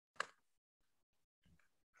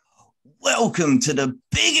Welcome to the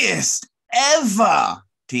biggest ever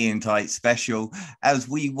TNT special as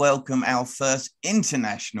we welcome our first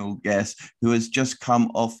international guest who has just come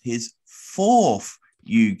off his fourth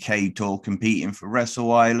UK tour competing for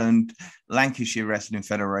Wrestle Island, Lancashire Wrestling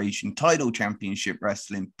Federation, Title Championship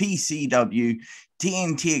Wrestling, PCW,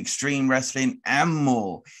 TNT Extreme Wrestling, and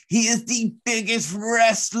more. He is the biggest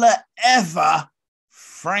wrestler ever,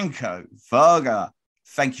 Franco Varga.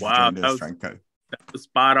 Thank you for joining us, Franco. That was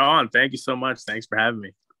spot on. Thank you so much. Thanks for having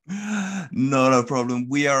me. Not a problem.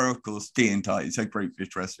 We are, of course, TNT. It's a Great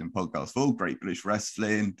British Wrestling podcast for all Great British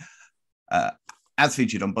Wrestling. As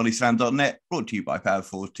featured on bodyslam.net, brought to you by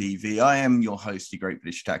Power4 TV. I am your host, the Great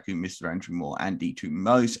British Tycoon, Mr. Andrew Moore, and D2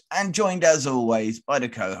 Most, and joined as always by the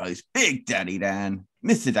co-host, Big Daddy Dan,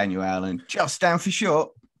 Mr. Daniel Allen, just Dan for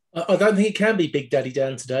short. I don't think it can be Big Daddy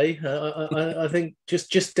Dan today. I think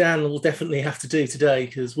just Dan will definitely have to do today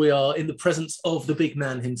because we are in the presence of the big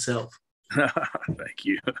man himself. Thank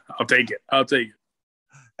you. I'll take it.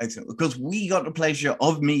 Excellent. Because we got the pleasure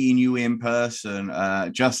of meeting you in person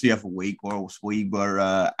just the other week whilst we were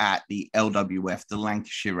at the LWF, the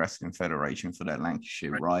Lancashire Wrestling Federation, for their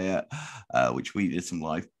Lancashire Riot, which we did some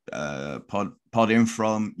live podding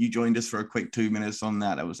from. You joined us for a quick 2 minutes on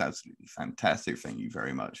that. That was absolutely fantastic. Thank you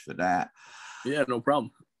very much for that. Yeah, no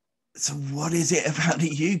problem. So what is it about the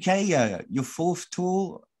UK? Your fourth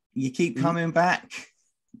tour? You keep coming back?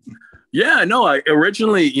 Yeah, no, I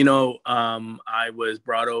originally, I was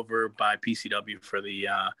brought over by PCW for the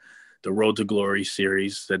Road to Glory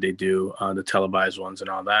series that they do, the televised ones and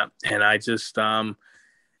all that. And I just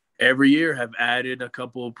every year have added a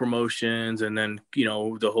couple of promotions, and then,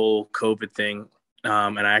 the whole COVID thing.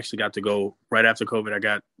 And I actually got to go right after COVID. I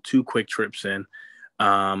got 2 quick trips in.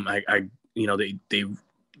 I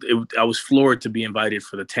was floored to be invited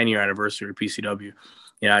for the 10-year anniversary of PCW.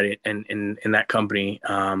 And in that company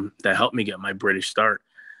that helped me get my British start,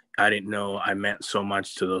 I didn't know I meant so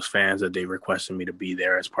much to those fans that they requested me to be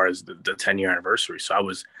there as part of the 10-year anniversary. So I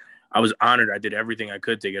was honored. I did everything I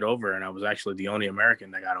could to get over, and I was actually the only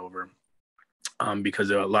American that got over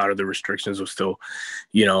because a lot of the restrictions were still,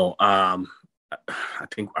 I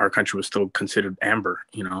think our country was still considered amber,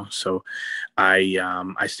 So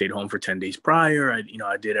I stayed home for 10 days prior. I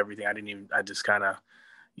did everything. I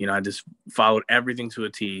just followed everything to a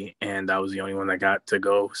T, and I was the only one that got to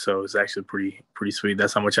go. So it was actually pretty sweet.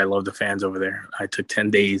 That's how much I love the fans over there. I took 10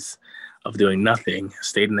 days of doing nothing,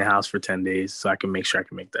 stayed in the house for 10 days so I can make sure I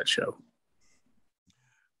can make that show.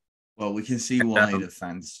 Well, we can see why the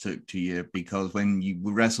fans took to you, because when you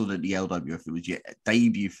wrestled at the LWF, it was your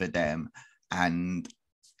debut for them, and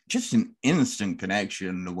just an instant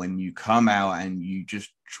connection when you come out and you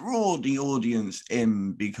just draw the audience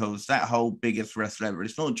in, because that whole biggest wrestler ever,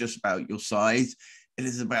 it's not just about your size, it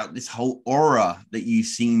is about this whole aura that you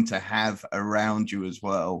seem to have around you as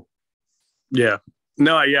well. Yeah.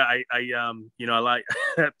 No, yeah, I like,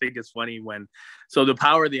 I think it's funny so the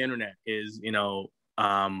power of the internet is,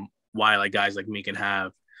 why like guys like me can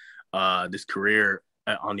have this career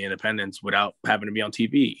on the independents without having to be on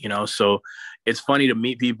TV, so it's funny to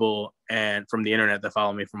meet people and from the internet that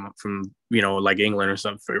follow me from like England or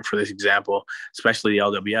something for this example, especially the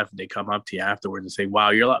LWF. They come up to you afterwards and say, wow,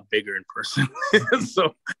 you're a lot bigger in person.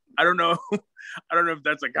 So I don't know if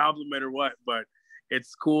that's a compliment or what, but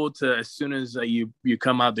it's cool to, as soon as you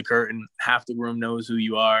come out the curtain, half the room knows who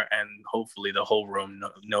you are, and hopefully the whole room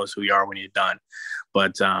knows who you are when you're done.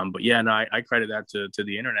 But yeah, no, I credit that to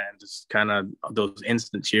the internet, and just kind of those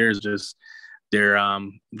instant cheers. Just they're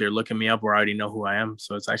looking me up where I already know who I am,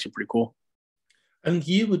 so it's actually pretty cool. And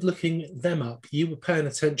you were looking them up. You were paying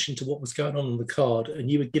attention to what was going on the card, and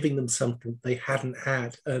you were giving them something they hadn't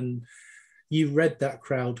had, and you read that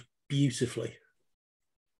crowd beautifully.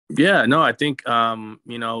 Yeah, no, I think,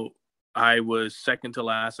 I was second to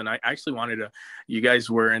last, and I actually wanted to, you guys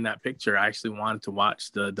were in that picture. I actually wanted to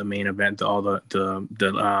watch the main event, all the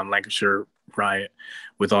Lancashire Riot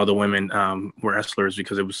with all the women wrestlers,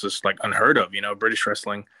 because it was just like unheard of, British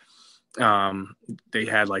wrestling. They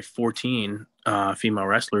had like 14 female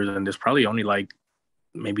wrestlers, and there's probably only like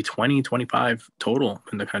maybe 20, 25 total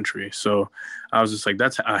in the country. So I was just like,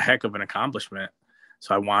 that's a heck of an accomplishment.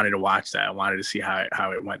 So I wanted to watch that. I wanted to see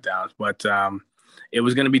how it went down. But it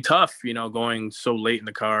was going to be tough, going so late in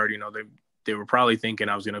the card. They were probably thinking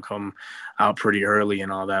I was going to come out pretty early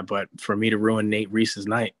and all that. But for me to ruin Nate Reese's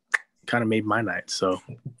night kind of made my night. So,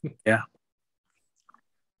 yeah.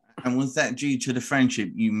 And was that due to the friendship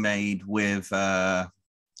you made with Bob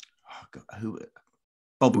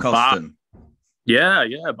Coston? Yeah.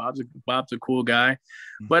 Bob's a cool guy,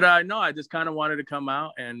 but no, I just kind of wanted to come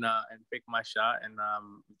out and pick my shot, and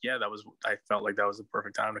yeah, I felt like that was the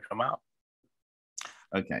perfect time to come out.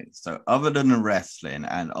 Okay, so other than the wrestling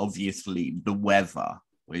and obviously the weather,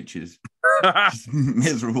 which is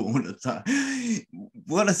miserable all the time,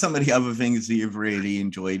 what are some of the other things that you've really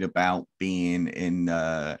enjoyed about being in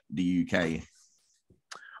the UK?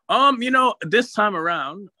 This time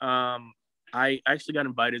around, I actually got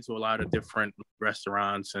invited to a lot of different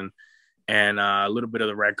restaurants and a little bit of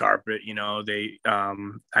the red carpet.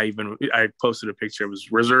 I posted a picture. It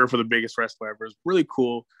was reserved for the biggest wrestler ever. It was really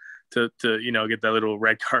cool to get that little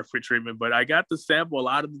red carpet treatment. But I got to sample a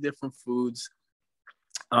lot of the different foods.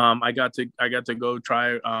 I got to go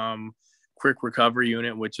try Quick Recovery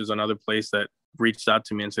Unit, which is another place that reached out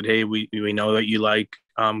to me and said, "Hey, we know that you like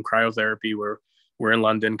cryotherapy. We're in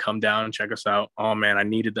London. Come down and check us out." Oh man, I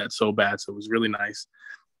needed that so bad. So it was really nice.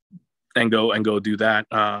 And go do that.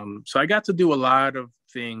 So I got to do a lot of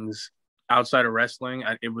things outside of wrestling.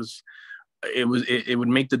 It would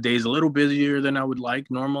make the days a little busier than I would like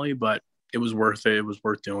normally, but it was worth it. It was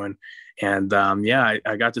worth doing. And I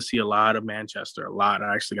got to see a lot of Manchester, a lot.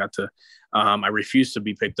 I actually got to, I refused to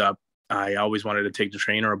be picked up. I always wanted to take the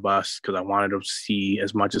train or a bus because I wanted to see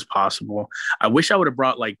as much as possible. I wish I would have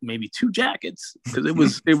brought like maybe 2 jackets because it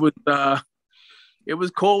was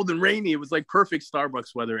cold and rainy. It was like perfect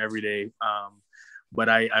Starbucks weather every day. But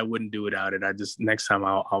I wouldn't do without it. Next time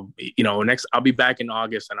I'll be back in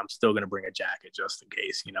August and I'm still going to bring a jacket just in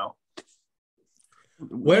case,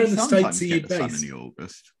 Where in the States are you based? In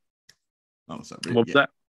August. Oh, sorry. What was that?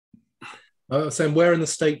 I was saying, where in the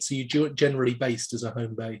States are you generally based as a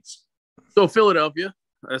home base? So Philadelphia,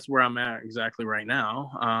 that's where I'm at exactly right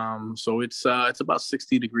now. So it's about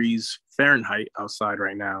 60 degrees Fahrenheit outside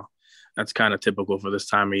right now. That's kind of typical for this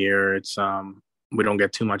time of year. It's we don't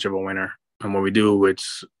get too much of a winter, and when we do,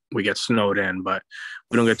 we get snowed in, but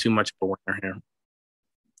we don't get too much of a winter here.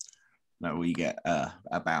 No, we get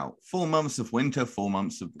about 4 months of winter, 4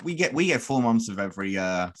 months of we get 4 months of every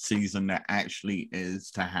season that actually is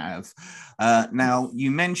to have. Now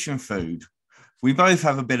you mentioned food. We both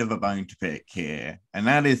have a bit of a bone to pick here, and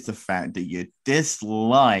that is the fact that you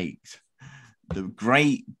disliked the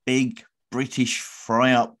great big British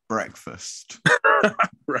fry-up breakfast.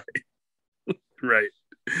 Right.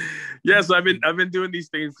 Yes, I've been doing these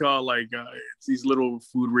things called it's these little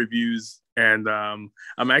food reviews, and I'm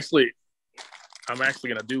actually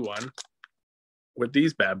gonna do one with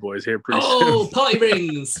these bad boys here pretty soon. Oh, party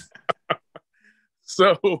rings!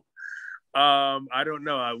 So. I don't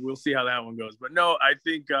know. We'll see how that one goes. But no, I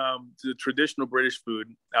think the traditional British food,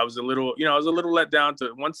 I was a little let down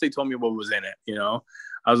once they told me what was in it,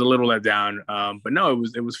 I was a little let down. But no,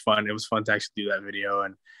 it was fun. It was fun to actually do that video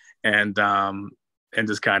and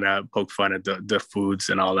just kind of poke fun at the foods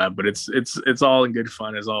and all that. But it's all in good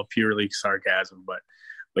fun. It's all purely sarcasm. But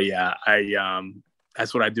yeah,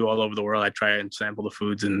 that's what I do all over the world. I try and sample the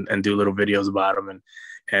foods and do little videos about them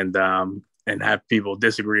and have people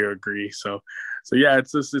disagree or agree. So yeah,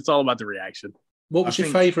 it's all about the reaction. What was your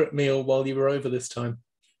favorite meal while you were over this time?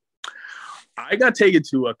 I got taken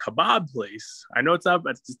to a kebab place. I know it's not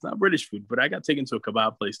British food, but I got taken to a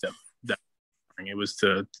kebab place that it was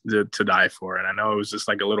to die for. And I know it was just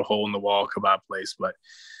like a little hole in the wall kebab place, but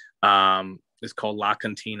it's called La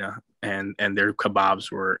Cantina, and their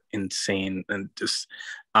kebabs were insane. And just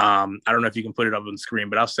I don't know if you can put it up on the screen,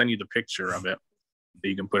 but I'll send you the picture of it.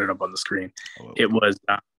 You can put it up on the screen. It was,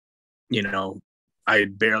 I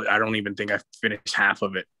don't even think I finished half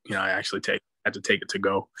of it. I actually had to take it to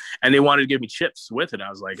go, and they wanted to give me chips with it. I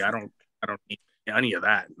was like, I don't need any of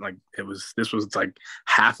that. Like this was like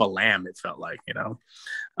half a lamb. It felt like,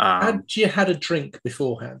 Had you had a drink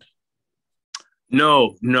beforehand?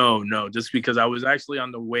 No. Just because I was actually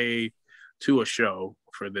on the way to a show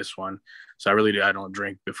for this one. So I don't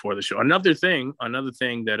drink before the show. Another thing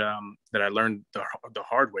that I learned the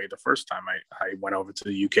hard way the first time I went over to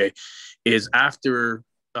the UK is after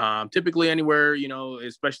typically anywhere,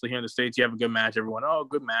 especially here in the States, you have a good match. Everyone,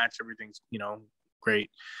 good match. Everything's, great.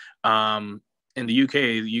 In the UK,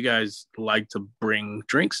 you guys like to bring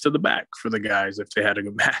drinks to the back for the guys if they had a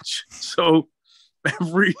good match. So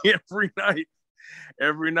every night,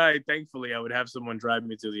 thankfully, I would have someone drive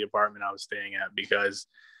me to the apartment I was staying at because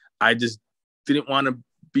I just didn't want to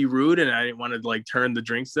be rude and I didn't want to turn the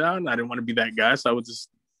drinks down. I didn't want to be that guy. So I would just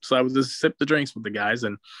sip the drinks with the guys,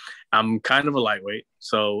 and I'm kind of a lightweight.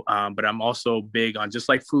 So, but I'm also big on, just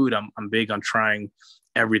like food, I'm big on trying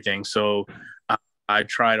everything. So I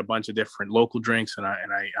tried a bunch of different local drinks, and I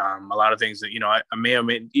a lot of things that, I may have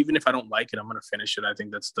made, even if I don't like it, I'm gonna finish it. I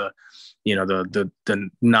think that's the, the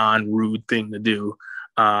non-rude thing to do.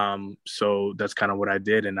 So that's kind of what I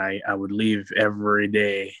did, and I would leave every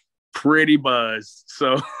day pretty buzzed.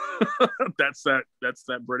 So that's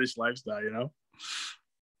that British lifestyle.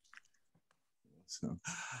 So,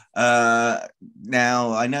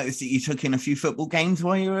 now I noticed that you took in a few football games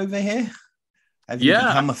while you were over here. Have you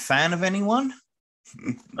become a fan of anyone?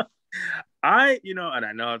 And I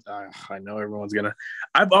know everyone's gonna.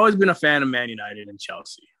 I've always been a fan of Man United and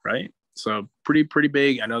Chelsea, right? So pretty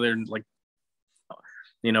big. I know they're like,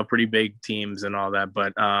 pretty big teams and all that.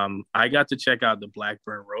 But I got to check out the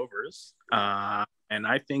Blackburn Rovers, and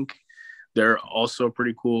I think they're also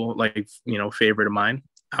pretty cool. Like, favorite of mine.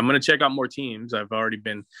 I'm gonna check out more teams. I've already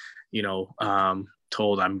been,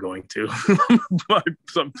 told I'm going to, but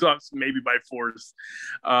sometimes maybe by force.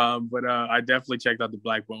 But I definitely checked out the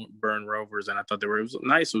Blackburn Rovers, and I thought it was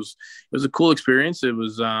nice. It was a cool experience. It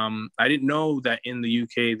was. I didn't know that in the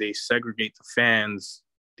UK they segregate the fans,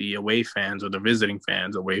 the away fans or the visiting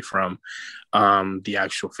fans, away from the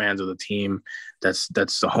actual fans of the team. That's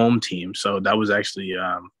the home team. So that was actually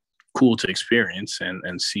cool to experience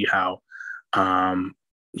and see how.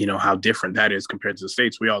 How different that is compared to the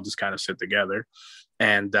States. We all just kind of sit together,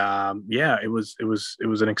 and it was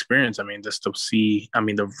an experience. I mean, just to see,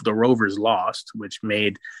 the Rovers lost, which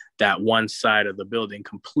made that one side of the building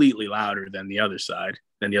completely louder than the other side,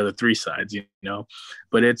 than the other three sides,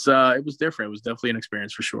 but it was different. It was definitely an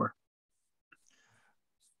experience for sure.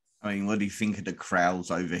 I mean, what do you think of the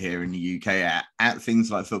crowds over here in the UK at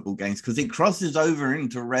things like football games? Because it crosses over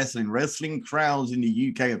into wrestling. Wrestling crowds in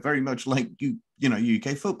the UK are very much like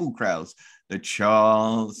UK football crowds. The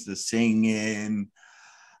chants, the singing.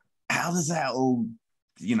 How does that all,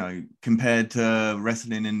 compared to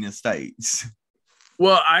wrestling in the States?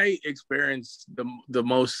 Well, I experienced the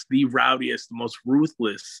rowdiest, the most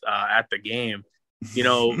ruthless at the game.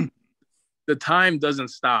 The time doesn't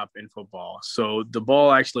stop in football. So the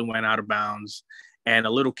ball actually went out of bounds, and a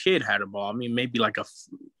little kid had a ball. I mean, maybe like a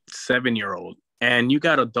 7-year-old. And you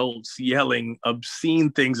got adults yelling obscene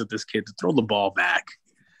things at this kid to throw the ball back.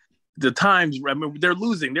 The times, they're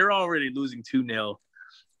losing. They're already losing 2-0.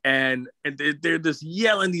 And they're just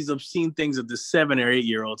yelling these obscene things at this 7 or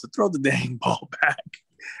 8-year-old to throw the dang ball back.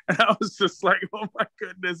 And I was just like, oh my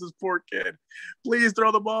goodness, this poor kid, please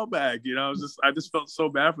throw the ball back. I just felt so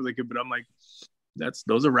bad for the kid, but I'm like,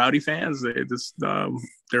 those are rowdy fans. They just,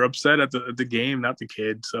 they're upset at the game, not the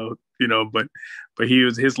kid. So, but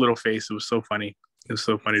his little face, it was so funny. It was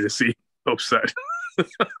so funny to see upset.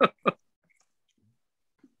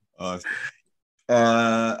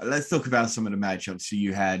 Let's talk about some of the matchups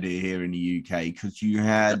you had here in the UK, because you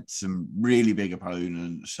had some really big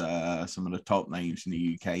opponents, some of the top names in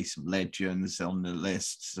the UK, some legends on the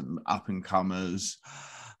list, some up-and-comers.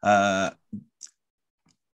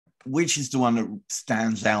 Which is the one that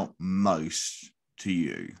stands out most to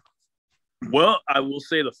you? Well, I will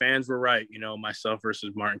say the fans were right. Myself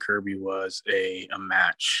versus Martin Kirby was a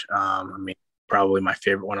match. Probably my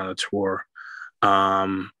favorite one on the tour.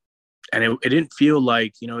 And it didn't feel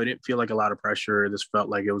like, a lot of pressure. This felt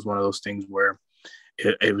like it was one of those things where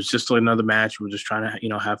it was just another match. We're just trying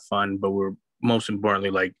to, have fun, but we're most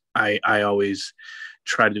importantly, like I always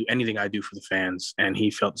try to do anything I do for the fans, and he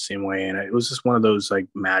felt the same way. And it was just one of those like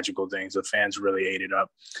magical things. The fans really ate it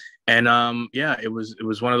up. And it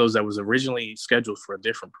was one of those that was originally scheduled for a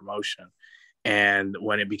different promotion. And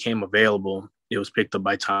when it became available, it was picked up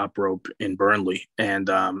by Top Rope in Burnley, and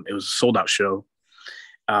it was a sold out show.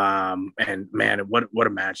 And man, what a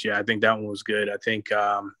match. Yeah, I think that one was good. I think,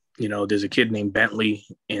 there's a kid named Bentley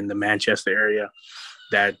in the Manchester area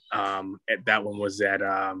that one was at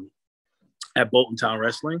Bolton Town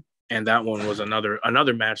Wrestling. And that one was another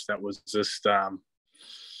match that was just, and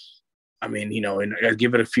I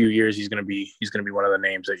give it a few years, he's going to be one of the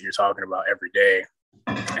names that you're talking about every day.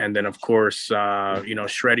 And then, of course,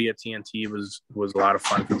 Shreddy at TNT was a lot of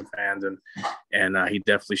fun for the fans, and he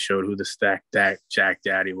definitely showed who the stacked Jack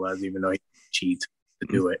Daddy was, even though he cheats to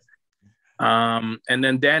do it. And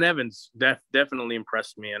then Dan Evans definitely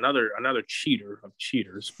impressed me. Another cheater of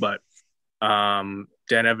cheaters, but Dan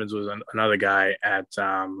Evans was another guy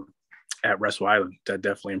at Wrestle Island that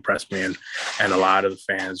definitely impressed me, and a lot of the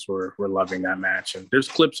fans were loving that match. And there's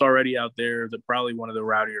clips already out there that probably one of the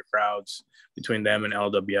rowdier crowds between them and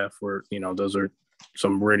LWF, where those are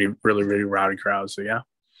some really, really, really rowdy crowds. So yeah,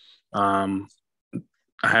 I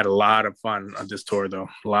had a lot of fun on this tour, though.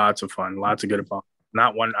 Lots of fun, lots of good opponents.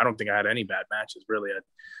 Not one. I don't think I had any bad matches, really. I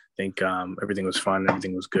think everything was fun,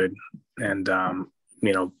 everything was good, and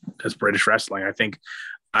as British wrestling. I think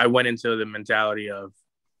I went into the mentality of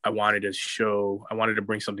I wanted to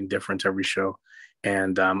bring something different to every show.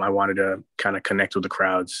 And I wanted to kind of connect with the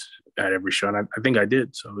crowds at every show. And I think I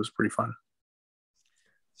did. So it was pretty fun.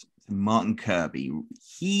 Martin Kirby,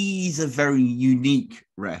 he's a very unique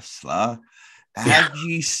wrestler. Have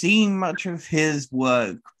you seen much of his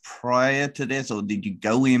work prior to this, or did you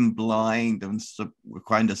go in blind and were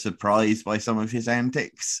kind of surprised by some of his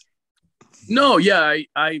antics? No, yeah,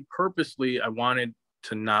 I purposely wanted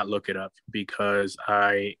to not look it up because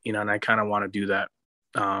and I kind of want to do that.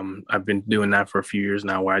 I've been doing that for a few years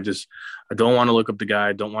now, where I don't want to look up the guy.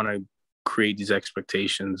 I don't want to create these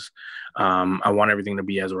expectations. I want everything to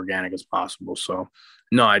be as organic as possible. So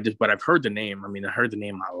no, but I've heard the name. I mean, I heard the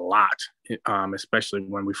name a lot, especially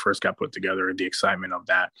when we first got put together, the excitement of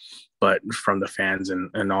that, but from the fans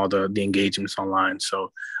and all the engagements online.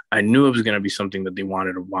 So I knew it was going to be something that they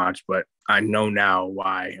wanted to watch, but I know now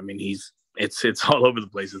why. I mean, it's all over the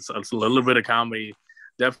place. It's a little bit of comedy,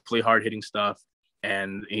 definitely hard hitting stuff.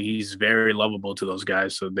 And he's very lovable to those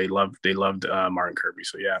guys. So they loved Martin Kirby.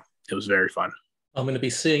 So yeah, it was very fun. I'm going to be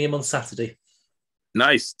seeing him on Saturday.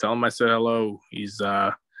 Nice. Tell him I said hello. He's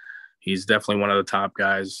definitely one of the top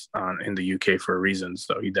guys in the UK for a reason.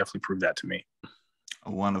 So he definitely proved that to me.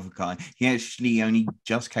 One of a kind. He actually only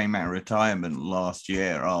just came out of retirement last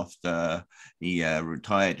year after he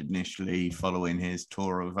retired initially following his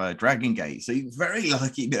tour of Dragon Gate. So he's very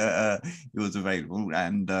lucky that he was available.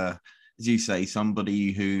 And as you say,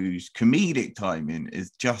 somebody whose comedic timing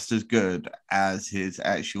is just as good as his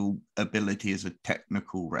actual ability as a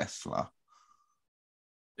technical wrestler.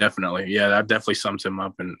 Definitely. Yeah, that definitely sums him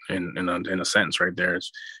up in a sentence right there.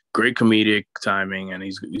 It's great comedic timing, and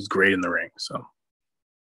he's great in the ring. So.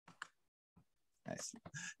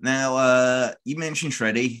 Now, you mentioned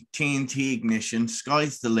Shreddy, TNT Igntion,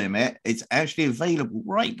 Sky's the Limit. It's actually available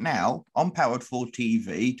right now on Powered 4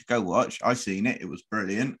 TV to go watch. I've seen it. It was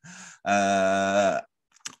brilliant.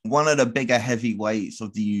 One of the bigger heavyweights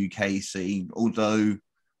of the UK scene, although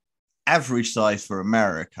average size for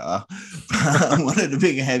America, one of the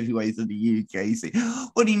bigger heavyweights of the UK scene.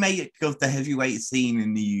 What do you make of the heavyweight scene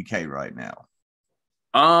in the UK right now?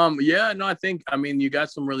 Yeah, no, I mean, you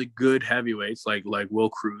got some really good heavyweights like Will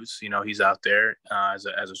Cruz, he's out there as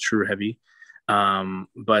a true heavy.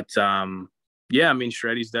 But yeah, I mean,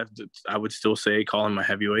 Shreddy's I would still say call him a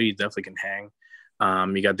heavyweight. He definitely can hang.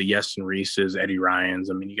 You got the Yeston Reeses, Eddie Ryans.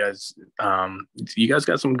 I mean, you guys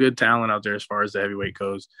got some good talent out there as far as the heavyweight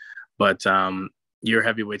goes, but your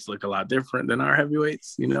heavyweights look a lot different than our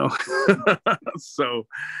heavyweights, So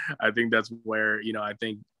I think that's where, I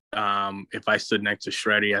think, if I stood next to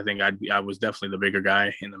Shreddy, I think I was definitely the bigger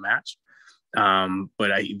guy in the match.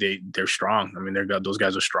 But they're strong. I mean, those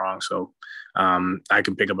guys are strong. So I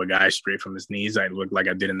can pick up a guy straight from his knees. I look like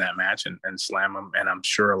I did in that match and slam him. And I'm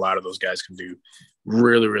sure a lot of those guys can do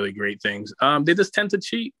really, really great things. They just tend to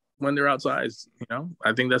cheat when they're outside.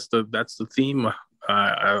 I think that's the theme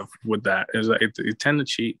with that. They tend to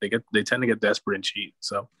cheat. They tend to get desperate and cheat.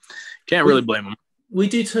 So can't really blame them. We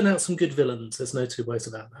do turn out some good villains. There's no two ways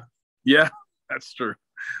about that. Yeah, that's true.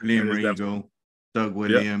 William Regal, Doug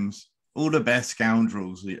Williams, all the best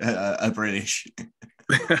scoundrels are British.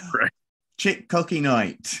 Right. Chick Cocky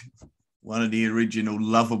Knight, one of the original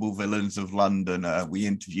lovable villains of London. We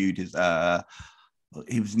interviewed his it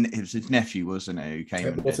was his nephew, wasn't it? Who came?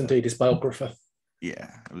 It was indeed his biographer. Yeah,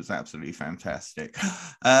 it was absolutely fantastic.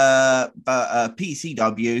 But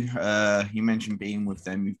PCW, you mentioned being with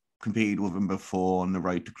them. You've competed with them before on the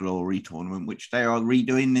Road to Glory tournament, which they are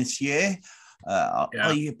redoing this year.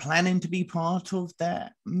 Are you planning to be part of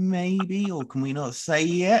that, maybe, or can we not say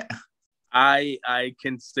yet? I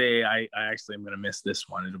can say I actually am going to miss this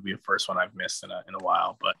one. It'll be the first one I've missed in a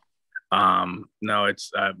while, but no,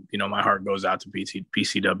 it's my heart goes out to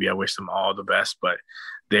PCW. I wish them all the best, but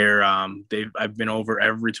I've been over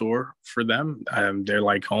every tour for them. They're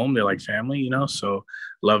like home, they're like family, so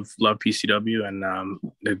love PCW, and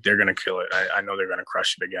they're gonna kill it. I know they're gonna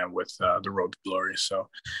crush it again with the Road to Glory. So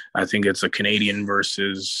I think it's a Canadian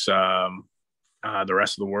versus the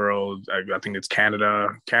rest of the world. I think it's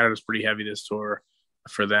Canada's pretty heavy this tour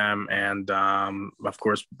for them, and of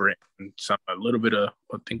course Brit, and a little bit of,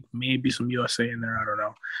 I think maybe some USA in there, I don't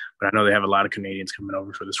know, but I know they have a lot of Canadians coming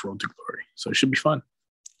over for this Road to Glory, so it should be fun.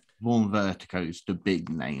 Vaughn Vertigo's the big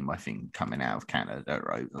name, I think, coming out of Canada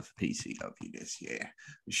over for PCW this year.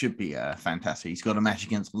 It should be fantastic. He's got a match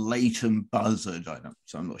against Leighton Buzzard.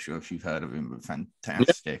 So I'm not sure if you've heard of him, but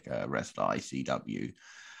fantastic wrestler, ICW,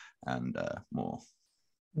 and more.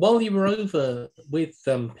 While you were over with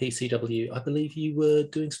PCW, I believe you were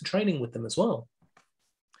doing some training with them as well.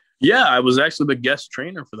 Yeah, I was actually the guest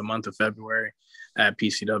trainer for the month of February at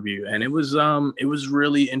PCW, and it was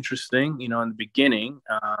really interesting. You know, in the beginning,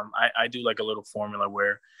 I do like a little formula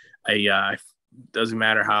where I doesn't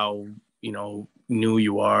matter how, you know, new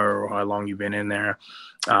you are or how long you've been in there.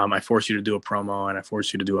 I force you to do a promo and I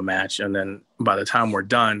force you to do a match, and then by the time we're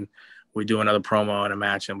done, we do another promo and a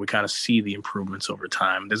match, and we kind of see the improvements over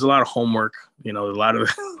time. There's a lot of homework. You know, a lot of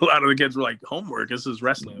the kids were like, "Homework? This is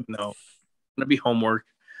wrestling." No, it's gonna be homework.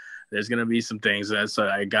 There's going to be some things so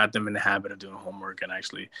I got them in the habit of doing homework, and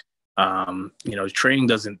actually, you know, training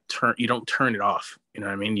you don't turn it off. You know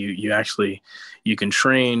what I mean? You actually, you can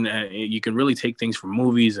train, you can really take things from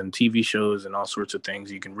movies and TV shows and all sorts of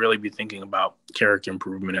things. You can really be thinking about character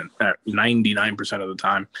improvement at 99% of the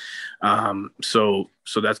time. So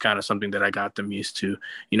that's kind of something that I got them used to.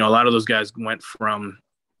 You know, a lot of those guys went from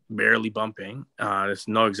barely bumping. It's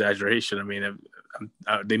no exaggeration. I mean,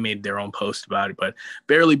 they made their own post about it, but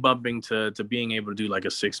barely bumping to being able to do like a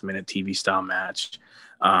 6-minute TV style match,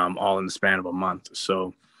 all in the span of a month.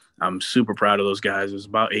 So I'm super proud of those guys. There's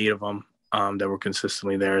about 8 of them that were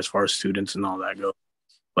consistently there as far as students and all that go.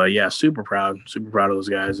 But yeah, super proud of those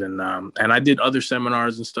guys. And I did other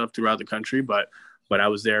seminars and stuff throughout the country, but I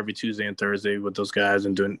was there every Tuesday and Thursday with those guys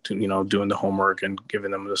and doing the homework and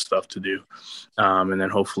giving them the stuff to do. And then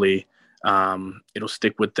hopefully it'll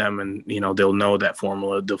stick with them, and, you know, they'll know that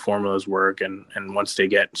the formulas work. And once they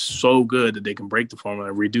get so good that they can break the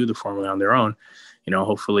formula and redo the formula on their own, you know,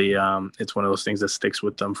 hopefully it's one of those things that sticks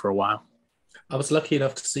with them for a while. I was lucky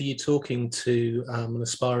enough to see you talking to an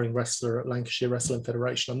aspiring wrestler at Lancashire Wrestling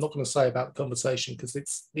Federation. I'm not going to say about the conversation because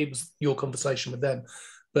it was your conversation with them,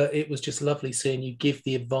 but it was just lovely seeing you give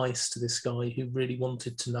the advice to this guy who really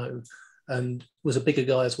wanted to know and was a bigger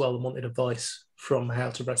guy as well and wanted advice from how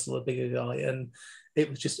to wrestle a bigger guy. And it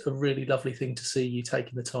was just a really lovely thing to see you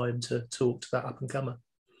taking the time to talk to that up and comer.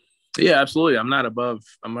 Yeah, absolutely. I'm not above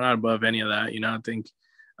any of that. You know, I think,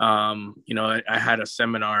 you know, I had a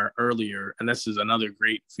seminar earlier, and this is another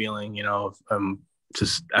great feeling, you know,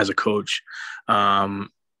 just as a coach. I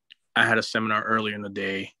had a seminar earlier in the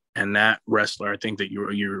day, and that wrestler, I think that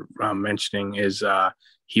you're mentioning, is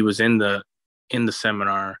he was in the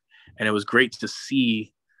seminar, and it was great to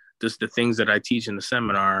see just the things that I teach in the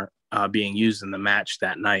seminar being used in the match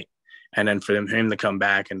that night, and then for him to come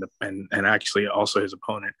back and actually also his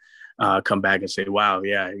opponent come back and say, "Wow,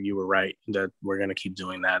 yeah, you were right. That we're gonna keep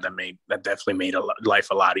doing that. That definitely made life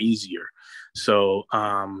a lot easier." So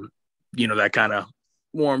you know, that kind of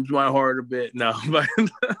warms my heart a bit. No,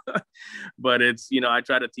 but it's, you know, I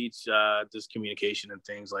try to teach just communication and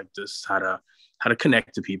things like this, how to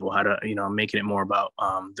connect to people, how to, you know, making it more about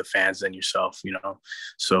the fans than yourself, you know.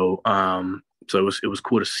 So it was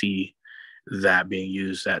cool to see that being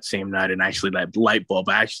used that same night, and actually that light bulb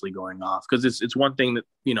actually going off, because it's one thing that,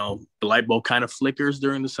 you know, the light bulb kind of flickers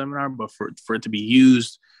during the seminar, but for it to be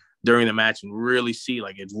used during the match and really see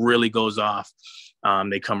like it really goes off,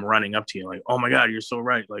 they come running up to you like, "Oh my God, you're so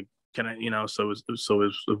right. Like, can I," you know, so it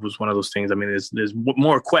was one of those things. I mean, there's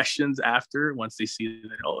more questions after, once they see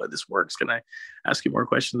that, "Oh, this works. Can I ask you more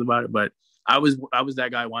questions about it?" But I was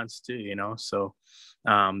that guy once too, you know, so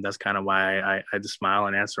that's kind of why I just smile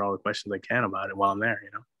and answer all the questions I can about it while I'm there,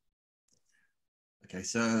 you know. Okay,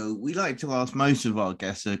 so we like to ask most of our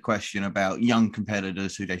guests a question about young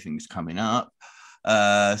competitors who they think is coming up.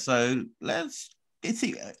 So let's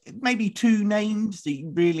see, maybe 2 names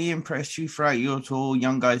that really impressed you throughout your tour,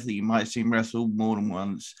 young guys that you might have seen wrestle more than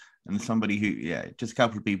once, and somebody who, just a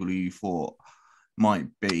couple of people who you thought might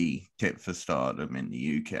be tipped for stardom in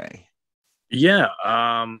the UK. Yeah,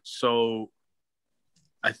 so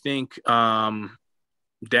I think Dan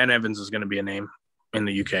Evans is going to be a name in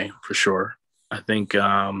the UK for sure. I think,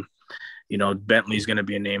 you know, Bentley's going to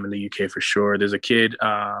be a name in the UK for sure. There's a kid,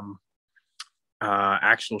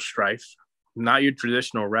 Axel Strife, not your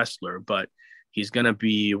traditional wrestler, but he's going to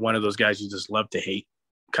be one of those guys you just love to hate,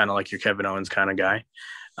 kind of like your Kevin Owens kind of guy.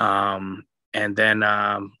 And then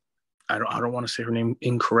I don't want to say her name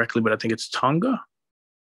incorrectly, but I think it's Tonga.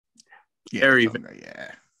 Yeah, very, Tonga,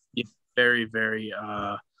 yeah. Very, very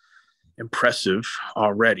impressive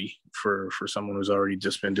already for someone who's already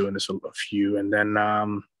just been doing this a few. And then,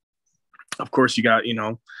 of course, you got, you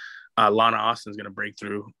know, Lana Austin's going to break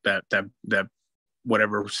through that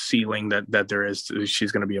whatever ceiling that there is.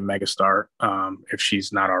 She's going to be a megastar if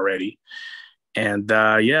she's not already. And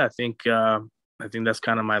I think that's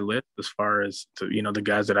kind of my list as far as you know, the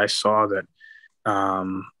guys that I saw that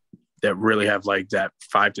really have like that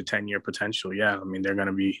 5 to 10 year potential. Yeah, I mean, they're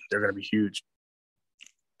gonna be huge.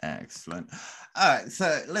 Excellent. All right,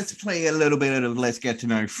 so let's play a little bit of Let's Get to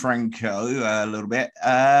Know Franco a little bit.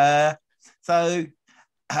 So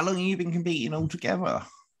how long have you been competing altogether?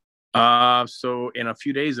 So in a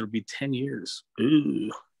few days, it'll be 10 years.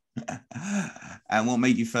 Ooh. And what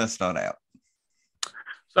made you first start out?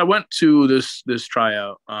 So I went to this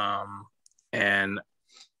tryout, and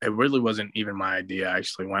it really wasn't even my idea. I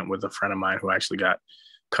actually went with a friend of mine who actually got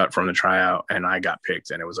cut from the tryout, and I got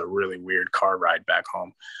picked, and it was a really weird car ride back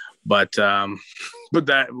home. But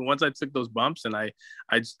that once I took those bumps, and I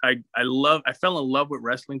fell in love with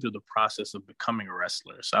wrestling through the process of becoming a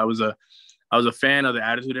wrestler. So I was a fan of the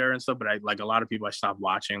Attitude Era and stuff, but I, like a lot of people, I stopped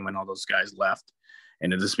watching when all those guys left,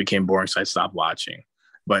 and it just became boring, so I stopped watching.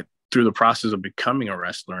 But through the process of becoming a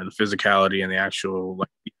wrestler and the physicality and the actual, like,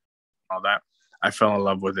 all that, I fell in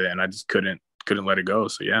love with it, and I just couldn't let it go.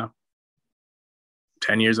 So yeah,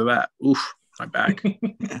 10 years of that. Oof, my back.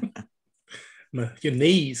 Your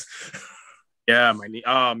knees. Yeah, my knee.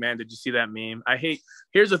 Oh man, did you see that meme?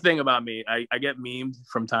 Here's the thing about me. I get memed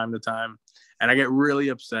from time to time, and I get really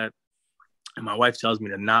upset. And my wife tells me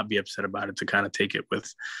to not be upset about it, to kind of take it with,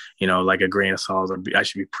 like a grain of salt. I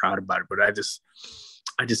should be proud about it, but I just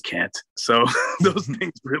can't. So those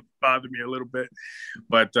things really bother me a little bit.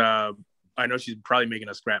 But I know she's probably making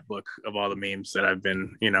a scrapbook of all the memes that I've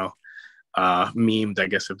been, memed, I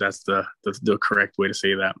guess, if that's the correct way to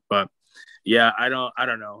say that. But yeah, I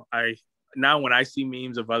don't know. Now when I see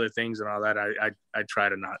memes of other things and all that, I try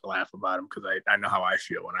to not laugh about them, because I know how I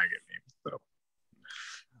feel when I get memes.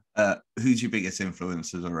 So who's your biggest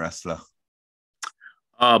influence as a wrestler?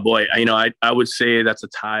 Oh boy, I would say that's a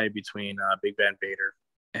tie between Big Van Vader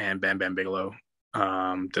and Bam Bam Bigelow.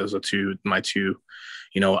 Those are my two,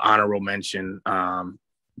 honorable mention.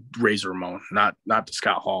 Razor Ramon, not the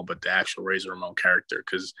Scott Hall, but the actual Razor Ramon character.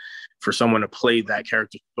 Because for someone to play that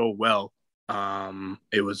character so well,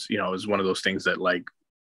 it was one of those things that, like,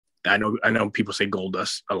 I know people say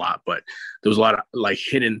Goldust a lot, but there was a lot of, like,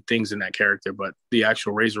 hidden things in that character. But the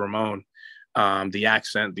actual Razor Ramon, the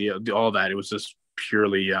accent, the all that, it was just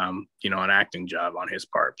purely an acting job on his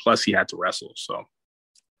part. Plus he had to wrestle.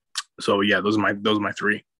 So yeah, those are my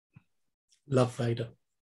three. Love Vader.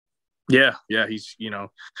 Yeah, he's,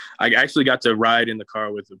 I actually got to ride in the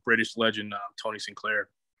car with the British legend, Tony Sinclair,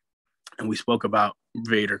 and we spoke about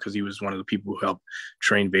Vader, because he was one of the people who helped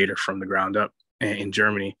train Vader from the ground up in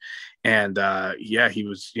Germany. And he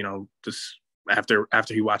was, just after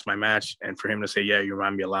he watched my match, and for him to say, yeah, you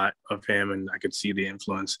remind me a lot of him, and I could see the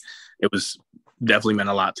influence, it was definitely meant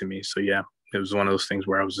a lot to me. So yeah, it was one of those things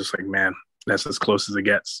where I was just like, man, that's as close as it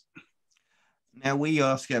gets. Now, we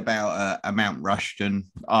ask you about a Mount Rushton,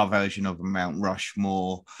 our version of a Mount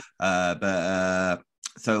Rushmore,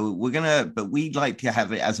 so we'd like to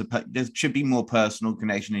have it as there should be more personal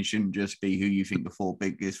connection. It shouldn't just be who you think the 4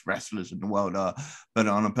 biggest wrestlers in the world are, but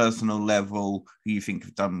on a personal level, who you think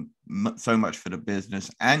have done so much for the business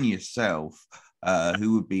and yourself,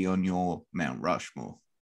 who would be on your Mount Rushmore?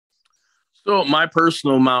 So my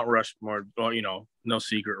personal Mount Rushmore, well, no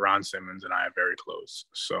secret, Ron Simmons and I are very close.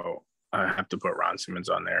 So I have to put Ron Simmons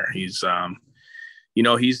on there. He's, I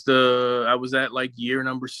was at like year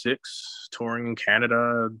number 6 touring in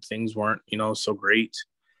Canada. Things weren't, so great.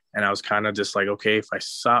 And I was kind of just like, okay, if I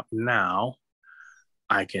stop now,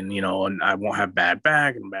 I can, and I won't have bad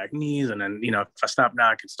back and back knees. And then, if I stop now,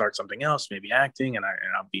 I can start something else, maybe acting, and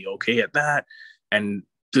I'll be okay at that. And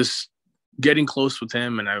just getting close with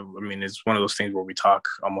him. And I mean, it's one of those things where we talk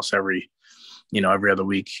almost every other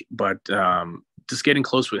week, but just getting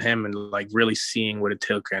close with him and, like, really seeing what it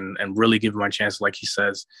took and really giving my chance, like he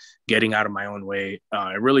says, getting out of my own way.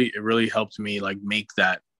 It really helped me, like, make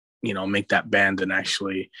that bend and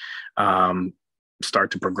actually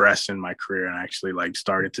start to progress in my career, and actually, like,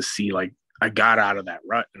 started to see, like, I got out of that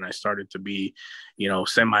rut, and I started to be,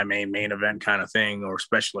 main event kind of thing, or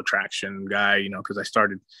special attraction guy, because I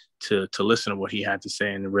started to listen to what he had to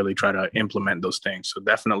say and really try to implement those things. So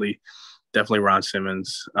definitely Ron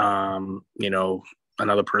Simmons.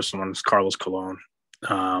 Another person one is Carlos Colon.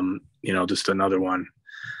 Just another one.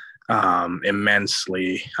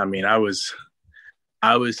 Immensely. I mean, I was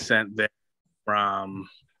sent there from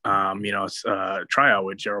tryout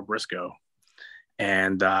with Gerald Briscoe.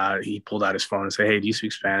 And he pulled out his phone and said, hey, do you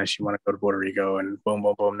speak Spanish? You want to go to Puerto Rico? And boom,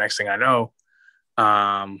 boom, boom. Next thing I know,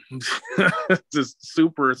 just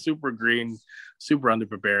super, super green, super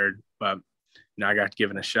underprepared. But, I got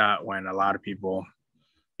given a shot when a lot of people,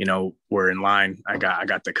 were in line. I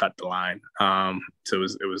got to cut the line. So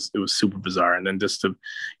it was super bizarre. And then just to,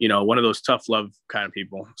 one of those tough love kind of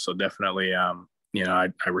people. So definitely, I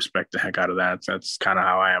respect the heck out of that. That's kind of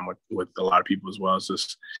how I am with a lot of people as well. It's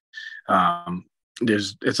just,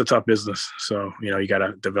 it's a tough business. So, you got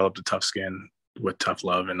to develop the tough skin with tough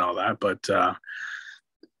love and all that. But,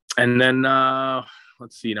 and then,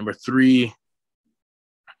 let's see, number 3,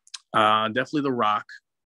 definitely The Rock,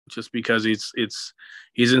 just because he's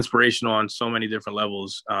inspirational on so many different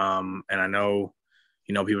levels. And I know,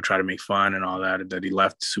 people try to make fun and all that he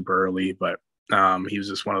left super early, but he was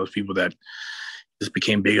just one of those people that just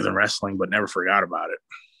became bigger than wrestling, but never forgot about it,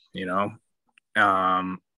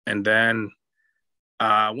 and then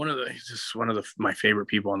one of my favorite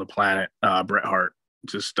people on the planet, Bret Hart.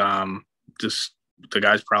 Just the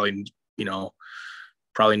guy's probably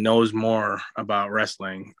knows more about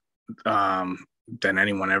wrestling than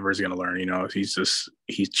anyone ever is going to learn.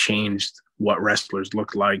 He's changed what wrestlers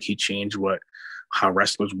look like. He changed how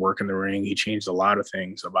wrestlers work in the ring. He changed a lot of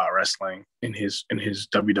things about wrestling in his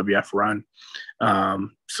WWF run.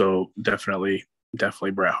 So definitely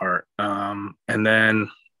Bret Hart. And then,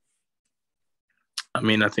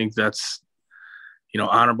 I think that's,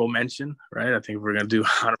 honorable mention, right? I think we're going to do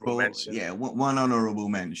honorable mention. Yeah, one honorable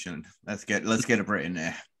mention. Let's get a Brit in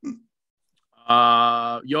there.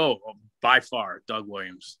 By far, Doug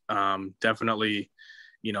Williams. Definitely,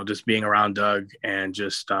 just being around Doug and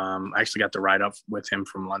just I actually got to ride up with him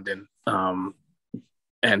from London.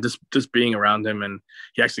 And just being around him, and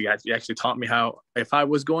he actually taught me how, if I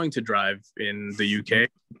was going to drive in the UK,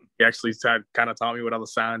 he actually kind of taught me what all the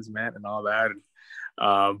signs meant and all that.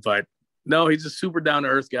 But no, he's a super down to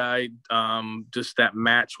earth guy. Just that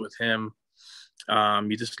match with him,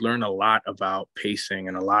 you just learn a lot about pacing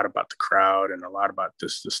and a lot about the crowd and a lot about the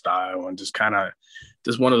style, and just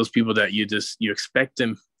one of those people that you expect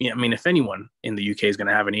him. If anyone in the UK is going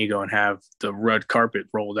to have an ego and have the red carpet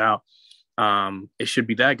rolled out, it should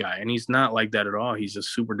be that guy. And he's not like that at all. He's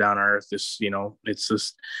just super down to earth. It's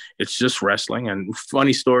just wrestling. And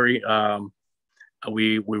funny story,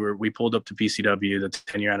 we pulled up to PCW, the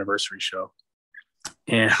 10-year anniversary show,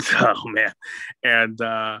 and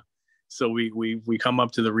so we come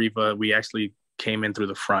up to the Riva. We actually came in through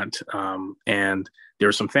the front, and there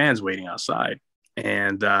were some fans waiting outside,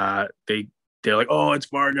 and they're like, "Oh, it's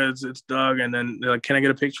Varga, it's Doug," and then they're like, "Can I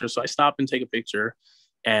get a picture?" So I stop and take a picture,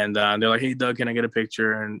 and they're like, "Hey, Doug, can I get a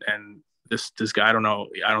picture?" And this guy, I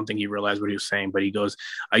don't think he realized what he was saying, but he goes,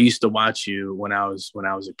 "I used to watch you when I was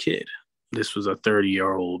a kid." This was a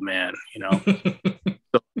 30-year-old man,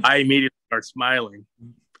 So I immediately start smiling,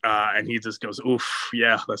 and he just goes, "Oof,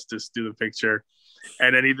 yeah, let's just do the picture."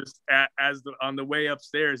 And then he just, on the way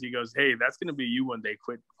upstairs, he goes, "Hey, that's gonna be you one day.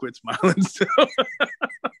 Quit smiling." So,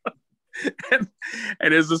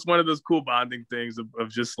 and it's just one of those cool bonding things of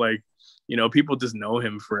just like, people just know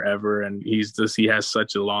him forever, and he has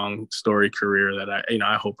such a long story career that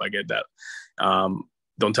I hope I get that.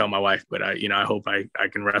 Don't tell my wife, but I hope I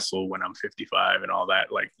can wrestle when I'm 55 and all that.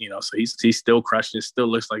 So he's still crushing it, still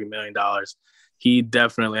looks like $1 million. He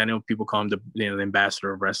definitely, I know people call him the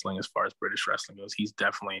ambassador of wrestling as far as British wrestling goes. He's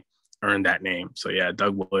definitely earned that name. So yeah,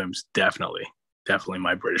 Doug Williams, definitely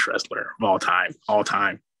my British wrestler of all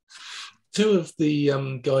time. Two of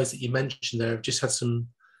the guys that you mentioned there have just had some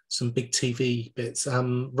big TV bits.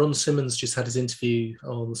 Ron Simmons just had his interview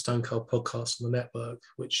on the Stone Cold podcast on the network,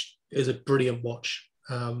 which is a brilliant watch.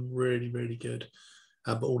 Really, really good.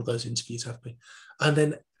 But all of those interviews have been. And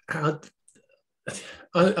then I'm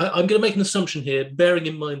going to make an assumption here, bearing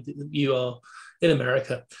in mind that you are in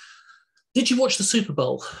America. Did you watch the Super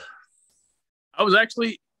Bowl? I was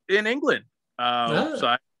actually in England. So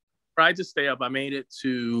I tried to stay up. I made it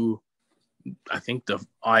to, I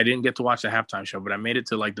didn't get to watch the halftime show, but I made it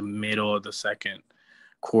to like the middle of the second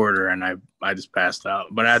quarter, and I just passed out.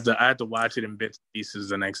 But I had to watch it in bits and pieces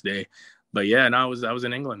the next day. But yeah, I was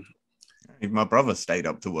in England. My brother stayed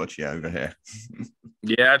up to watch you over here.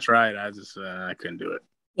 Yeah, I tried. I couldn't do it.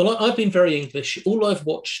 Well, I've been very English. All I've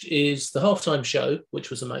watched is the halftime show, which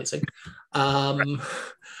was amazing, and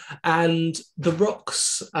The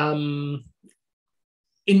Rock's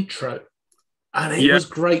intro, and it was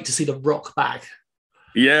great to see The Rock back.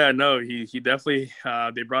 Yeah, no, he definitely.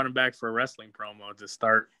 They brought him back for a wrestling promo to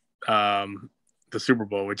start the Super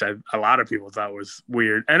Bowl, which a lot of people thought was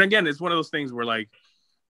weird. And again, it's one of those things where like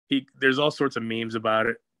there's all sorts of memes about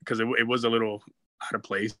it because it was a little out of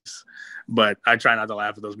place, but I try not to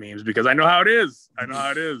laugh at those memes because I know how it is.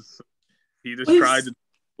 He just tried to be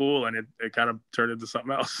cool, and it kind of turned into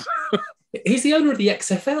something else. He's the owner of the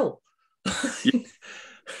XFL. A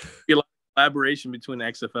collaboration between the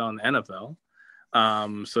XFL and the NFL.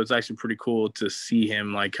 So it's actually pretty cool to see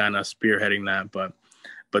him like kind of spearheading that.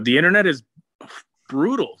 But the internet is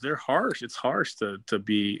brutal. They're harsh. It's harsh to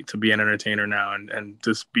be an entertainer now and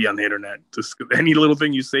just be on the internet. Just any little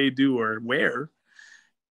thing you say, do, or wear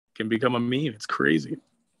can become a meme. It's crazy.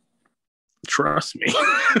 Trust me.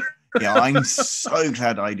 Yeah, I'm so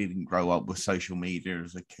glad I didn't grow up with social media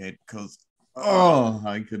as a kid, because Oh,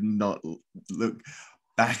 I could not look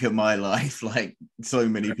back at my life like so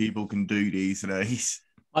many people can do these days.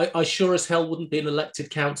 I sure as hell wouldn't be an elected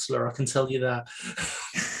councillor, I can tell you that.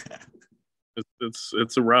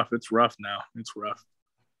 It's rough. It's rough now. It's rough.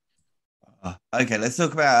 Okay, let's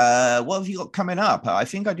talk about what have you got coming up. I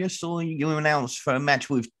think I just saw you announce for a match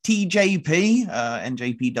with TJP,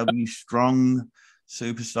 NJPW Strong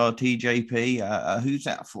Superstar TJP. Who's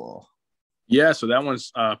that for? Yeah, so that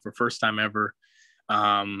one's for first time ever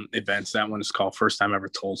events. That one is called First Time Ever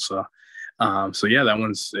Tulsa. So yeah,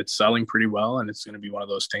 it's selling pretty well, and it's going to be one of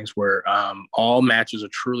those things where all matches are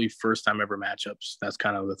truly first time ever matchups. That's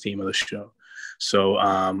kind of the theme of the show. So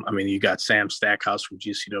I mean, you got Sam Stackhouse from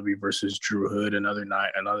GCW versus Drew Hood, another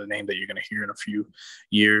name that you're going to hear in a few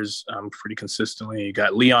years pretty consistently. You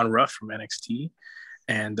got Leon Ruff from NXT,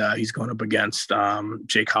 and he's going up against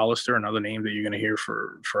Jake Hollister, another name that you're going to hear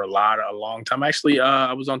for a long time. Actually,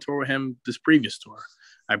 I was on tour with him this previous tour.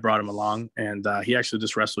 I brought him along, and he actually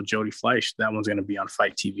just wrestled Jody Fleisch. That one's going to be on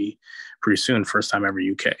Fight TV pretty soon, first time ever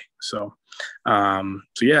UK. So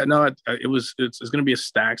yeah, no, it's going to be a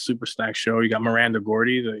super stacked show. You got Miranda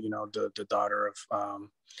Gordy, the daughter of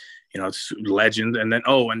it's legend, and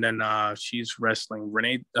then she's wrestling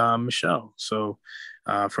Renee Michelle, so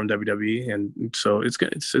from WWE, and so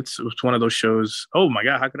it's one of those shows. Oh my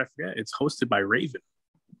God, how could I forget? It's hosted by Raven,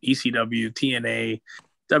 ECW, TNA.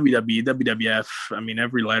 WWE, WWF, I mean,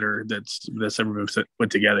 every letter that's ever been put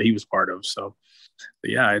together, he was part of. So,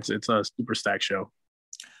 yeah, it's a super stacked show.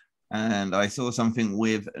 And I saw something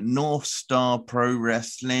with North Star Pro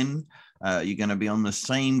Wrestling. You're going to be on the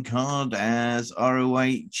same card as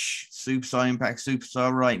ROH, Superstar Impact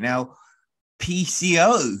Superstar right now,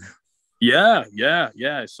 PCO. Yeah.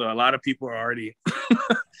 So a lot of people are already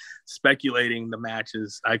speculating the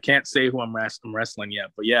matches. I can't say who I'm wrestling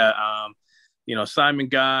yet, but yeah, Simon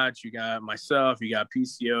Gotch, you got myself, you got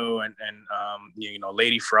PCO, and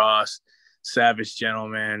Lady Frost, Savage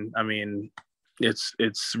Gentleman. I mean, it's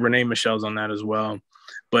Renee Michelle's on that as well.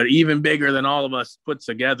 But even bigger than all of us put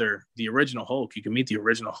together, the original Hulk. You can meet the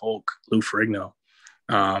original Hulk, Lou Ferrigno.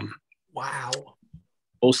 Wow.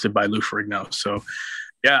 Hosted by Lou Ferrigno. So,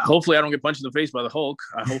 yeah, hopefully I don't get punched in the face by the Hulk.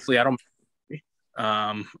 Hopefully I don't.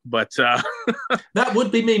 That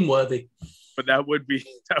would be meme worthy. But that would be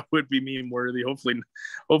meme worthy.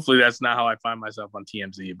 Hopefully that's not how I find myself on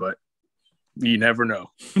TMZ, but you never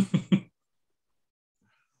know.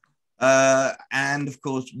 And of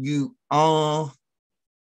course, you are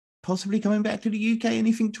possibly coming back to the UK.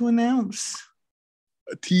 Anything to announce?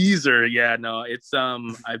 A teaser, yeah. No, it's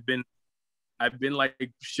I've been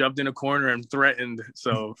like shoved in a corner and threatened,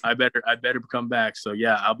 so I better come back. So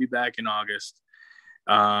yeah, I'll be back in August.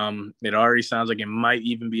 It already sounds like it might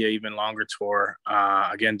even be an even longer tour.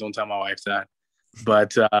 Again, don't tell my wife that,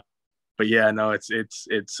 but yeah, no, it's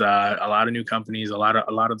a lot of new companies, a lot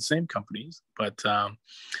of the same companies, but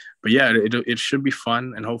yeah, it should be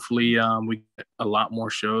fun, and hopefully we get a lot more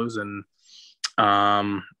shows, and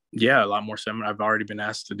yeah, a lot more seminars. I've already been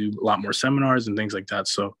asked to do a lot more seminars and things like that,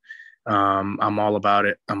 so I'm all about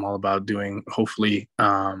it. I'm all about doing, hopefully,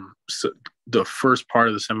 the first part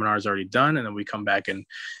of the seminar is already done, and then we come back and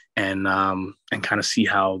kind of see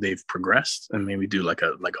how they've progressed, and maybe do like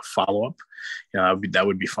a follow-up. That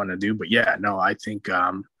would be fun to do. But yeah, no, I think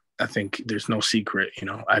there's no secret.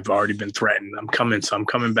 I've already been threatened. I'm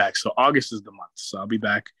coming back. So August is the month. So I'll be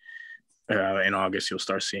back in August. You'll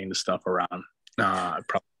start seeing the stuff around.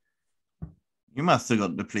 Probably. You must have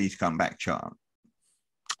got the please come back chant.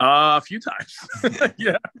 A few times.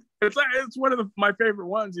 Yeah, it's one of my favorite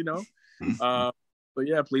ones, but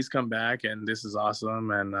yeah, please come back, and this is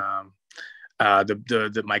awesome. And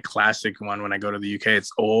my classic one when I go to the UK,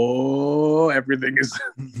 it's everything is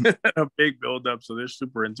a big build up, so they're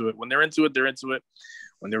super into it. When they're into it, they're into it.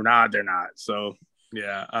 When they're not, they're not. So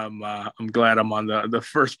yeah, I'm glad I'm on the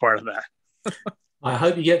first part of that. I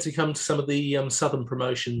hope you get to come to some of the southern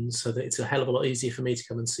promotions, so that it's a hell of a lot easier for me to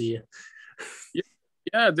come and see you.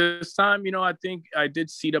 Yeah, this time, I think I did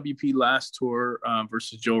CWP last tour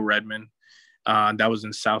versus Joe Redmond. That was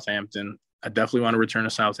in Southampton. I definitely want to return to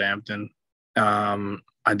Southampton. I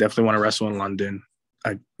definitely want to wrestle in London,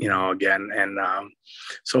 again. And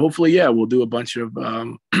so hopefully, yeah, we'll do a bunch of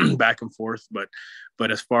back and forth. But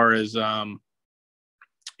as far as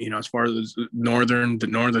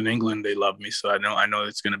northern England, they love me. So I know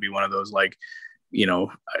it's going to be one of those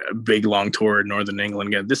a big long tour in northern England.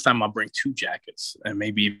 Again, this time I'll bring 2 jackets and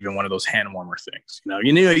maybe even one of those hand warmer things.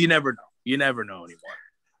 You never know. You never know anymore.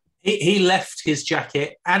 He left his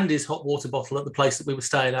jacket and his hot water bottle at the place that we were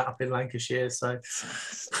staying at up in Lancashire. So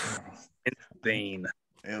insane.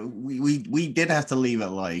 We did have to leave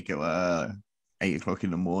at like 8 o'clock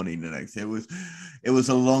in the morning the next day. It was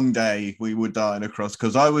a long day. We were darting across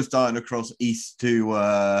because I was darting across east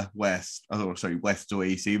to west. Oh, sorry, west to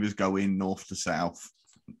east. He was going north to south.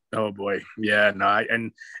 Oh boy, yeah, no,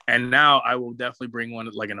 and now I will definitely bring one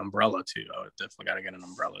like an umbrella too. I would definitely got to get an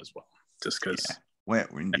umbrella as well, just because. Yeah.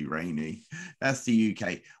 Wet, windy, rainy. That's the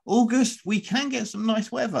UK. August, we can get some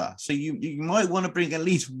nice weather, so you might want to bring at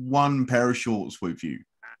least one pair of shorts with you.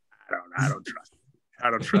 I don't trust. I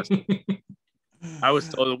don't trust. I was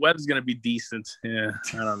told the weather's gonna be decent. Yeah,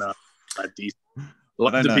 I don't know. Not decent. I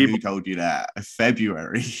don't know who told you that.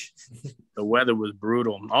 February. The weather was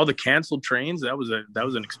brutal. All the canceled trains. That was an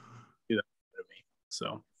experience to me.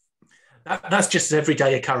 So that's just an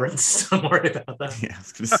everyday occurrence. Don't worry about that. Yeah, I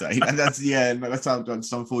was going to say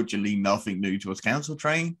that's unfortunately nothing new to us. Council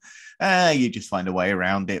train. You just find a way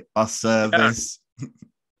around it. Bus service. Yeah.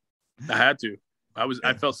 I had to.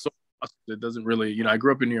 I felt so. It doesn't really. I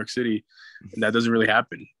grew up in New York City, and that doesn't really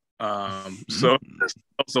happen. So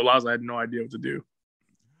lost. I had no idea what to do.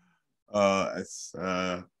 I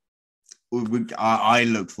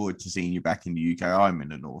look forward to seeing you back in the UK. I'm in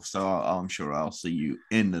the north, so I'm sure I'll see you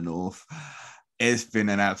in the north. It's been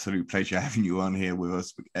an absolute pleasure having you on here with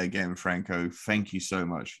us again, Franco. Thank you so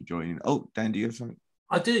much for joining. Oh, Dan, do you have something?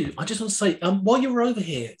 I do. I just want to say, while you were over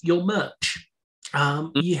here, your merch,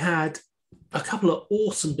 you had a couple of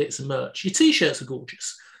awesome bits of merch. Your T-shirts are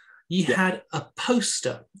gorgeous. You had a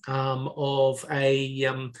poster of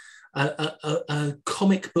a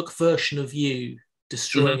comic book version of you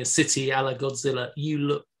destroying a city a la Godzilla.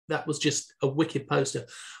 That was just a wicked poster.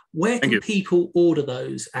 Where can people order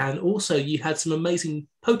those? And also you had some amazing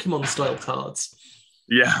Pokemon style cards.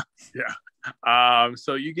 Yeah.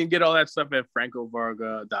 So you can get all that stuff at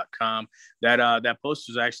francovarga.com. That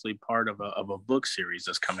poster is actually part of a book series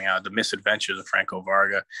that's coming out, The Misadventures of Franco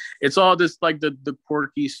Varga. It's all this like the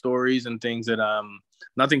quirky stories and things that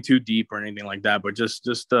nothing too deep or anything like that, but just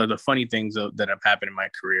the funny things that have happened in my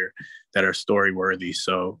career that are story worthy.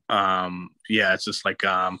 So it's just like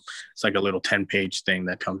it's like a little 10-page thing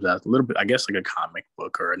that comes out, a little bit, I guess, like a comic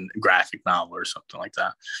book or a graphic novel or something like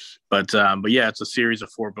that. But yeah, it's a series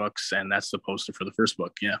of 4 books, and that's the poster for the first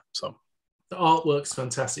book. Yeah, so the artwork's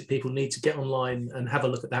fantastic. People need to get online and have a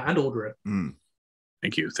look at that and order it.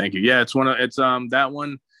 Thank you. Yeah,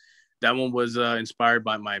 that one was inspired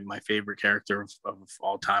by my favorite character of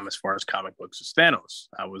all time as far as comic books is Thanos.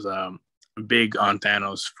 I was big on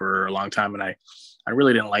Thanos for a long time, and I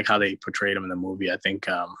really didn't like how they portrayed him in the movie. I think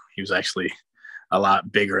he was actually a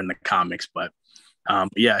lot bigger in the comics, but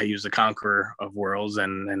yeah, he was the conqueror of worlds,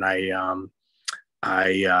 and I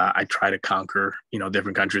try to conquer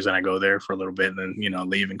different countries, and I go there for a little bit, and then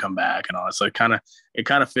leave and come back and all that. So it kind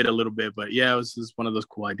of fit a little bit, but yeah, it was just one of those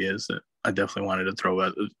cool ideas that I definitely wanted to throw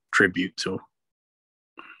a tribute to.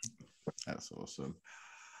 That's awesome.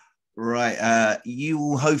 Right, you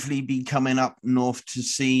will hopefully be coming up north to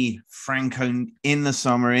see Franco in the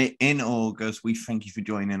summer in August. We thank you for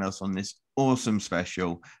joining us on this awesome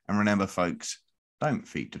special, and remember, folks, don't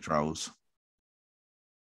feed the trolls.